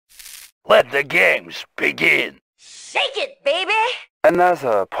Let the games begin. Shake it, baby!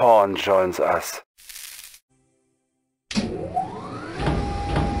 Another pawn joins us.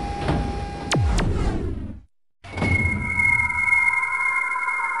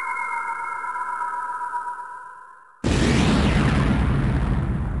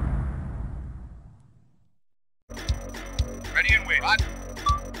 Ready and wait. Roger.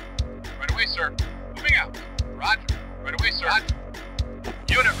 Right away, sir. Moving out. Roger. Right away, sir. Roger.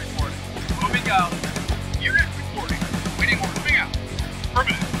 Unit reporting. Moving out. Unit reporting. Waiting order. Moving out.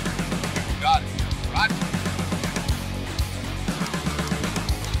 Affirmative. Got it. Roger.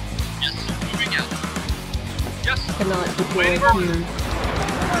 Yes, sir. Moving out. Yes, sir. Cannot deploy Waiting here. order.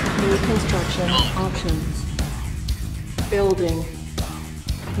 New construction options. Building.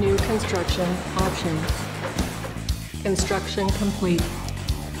 New construction options. Construction complete.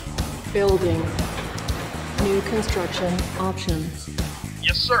 Building. New construction options.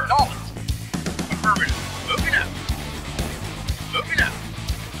 Yes, sir. Knowledge. Affirmative. Moving out. Moving out.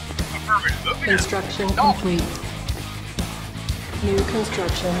 Affirmative. Moving out. Construction Knowledge. complete. New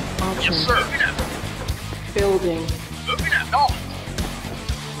construction options. Yes, sir. Moving out. Building. Moving out. Knowledge.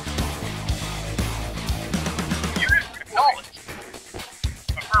 Unit knowledge.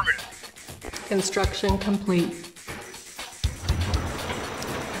 Affirmative. Construction complete.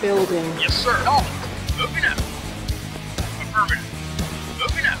 Building. Yes, sir. Knowledge. Moving out. Affirmative.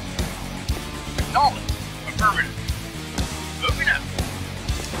 Moving out. Knowledge. Affirmative. Moving out.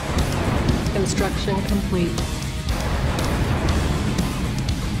 Construction complete.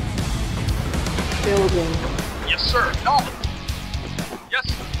 Building. Yes, sir. Knowledge. Yes,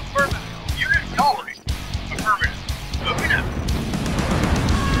 sir. Affirmative. Unit knowledge. Affirmative. Moving out.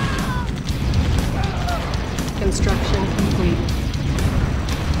 Construction complete.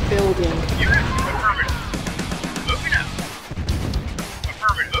 Building. Unit affirmative. Moving out.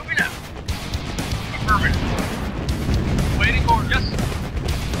 Affirmative. Moving out. Affirmative. Waiting order. Yes, sir.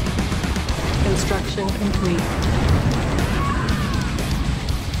 Construction complete.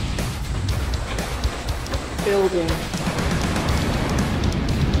 Building.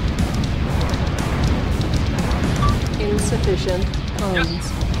 Insufficient funds. Yes.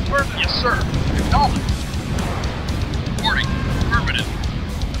 Affirmative. Yes, sir. Acknowledged. Reporting. Affirmative.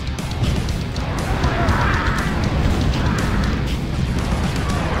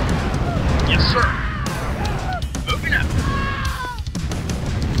 Yes, sir. Moving out.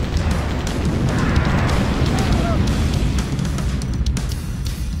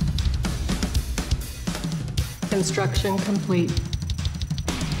 Construction complete.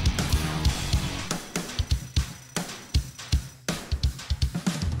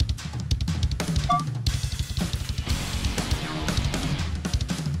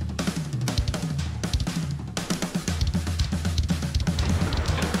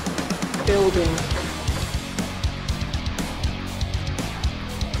 Building.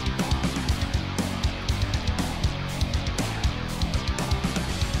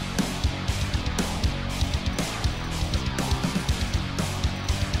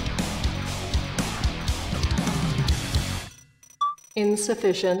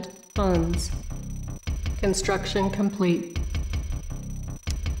 Insufficient funds. Construction complete.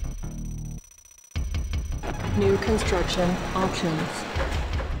 New construction options.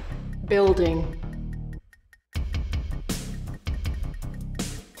 Building.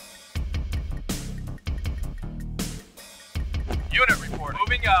 Unit report.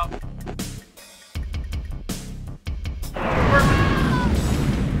 Moving out. Affirmative.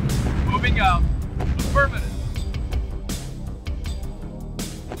 Moving out. Affirmative.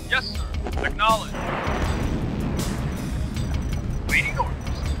 Yes, sir. Acknowledged. Waiting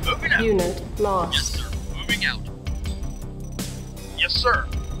orders. Moving out. Unit lost. Yes, sir. Moving out. Yes, sir.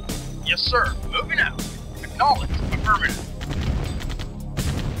 Yes, sir. Moving out. Acknowledged. Affirmative.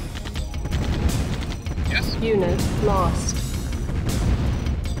 Yes. Unit lost.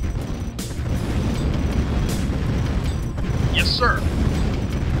 Yes, sir.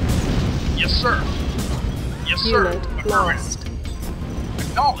 Yes, sir. Yes, sir. Unit Affirmative. lost.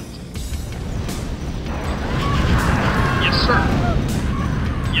 Acknowledged. Yes, sir.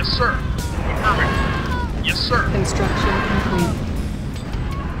 Yes, sir. Affirmative. Yes, sir. Construction complete.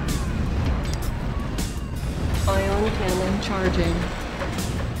 Ion cannon charging.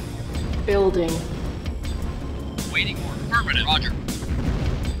 Building. Waiting order. Affirmative. Roger.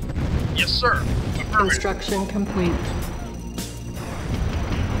 Yes, sir. Affirmative. Construction complete.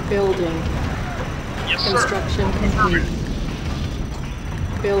 Building. Yes, sir. Construction complete.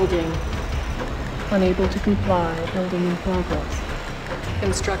 Building. Unable to comply. Building in progress.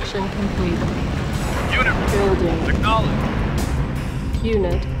 Construction complete. Unit report. Building. Acknowledged.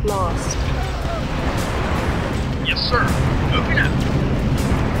 Unit lost. Yes, sir. Moving out.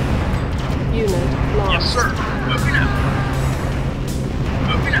 Unit lost. Yes, sir. Moving out.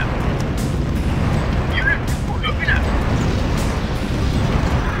 Moving out. Unit report. Moving out.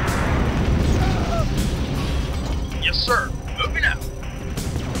 Yes, sir. Moving out.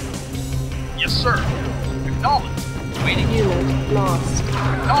 Yes, sir. Acknowledged. Waiting. Unit lost.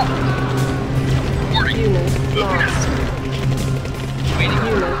 Acknowledged. Reporting. Unit Moving lost. out. Waiting.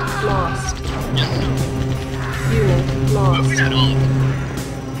 Unit lost. Yes, sir. Unit lost. Moving out on.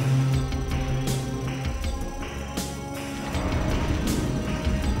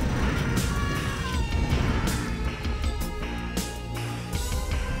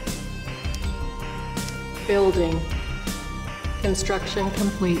 Building. Construction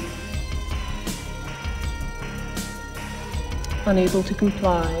complete. Unable to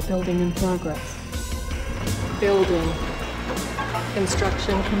comply. Building in progress. Building.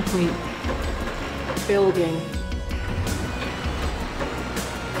 Construction complete. Building.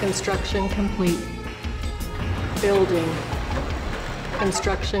 Construction complete. Building.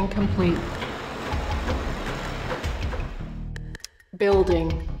 Construction complete.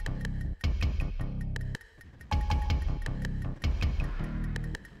 Building.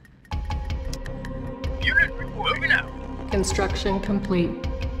 Unit report. Moving out. Construction complete.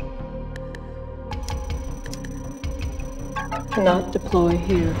 Cannot deploy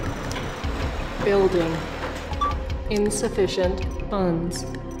here. Building. Insufficient funds.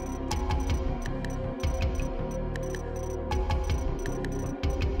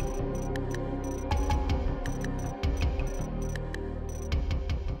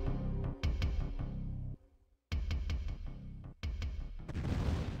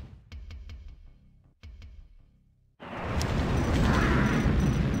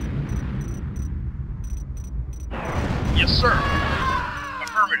 Yes, sir.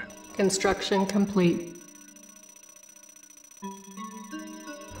 Affirmative. Construction complete.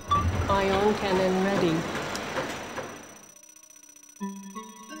 Ion cannon ready.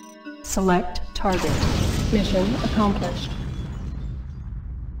 Select target. Mission accomplished.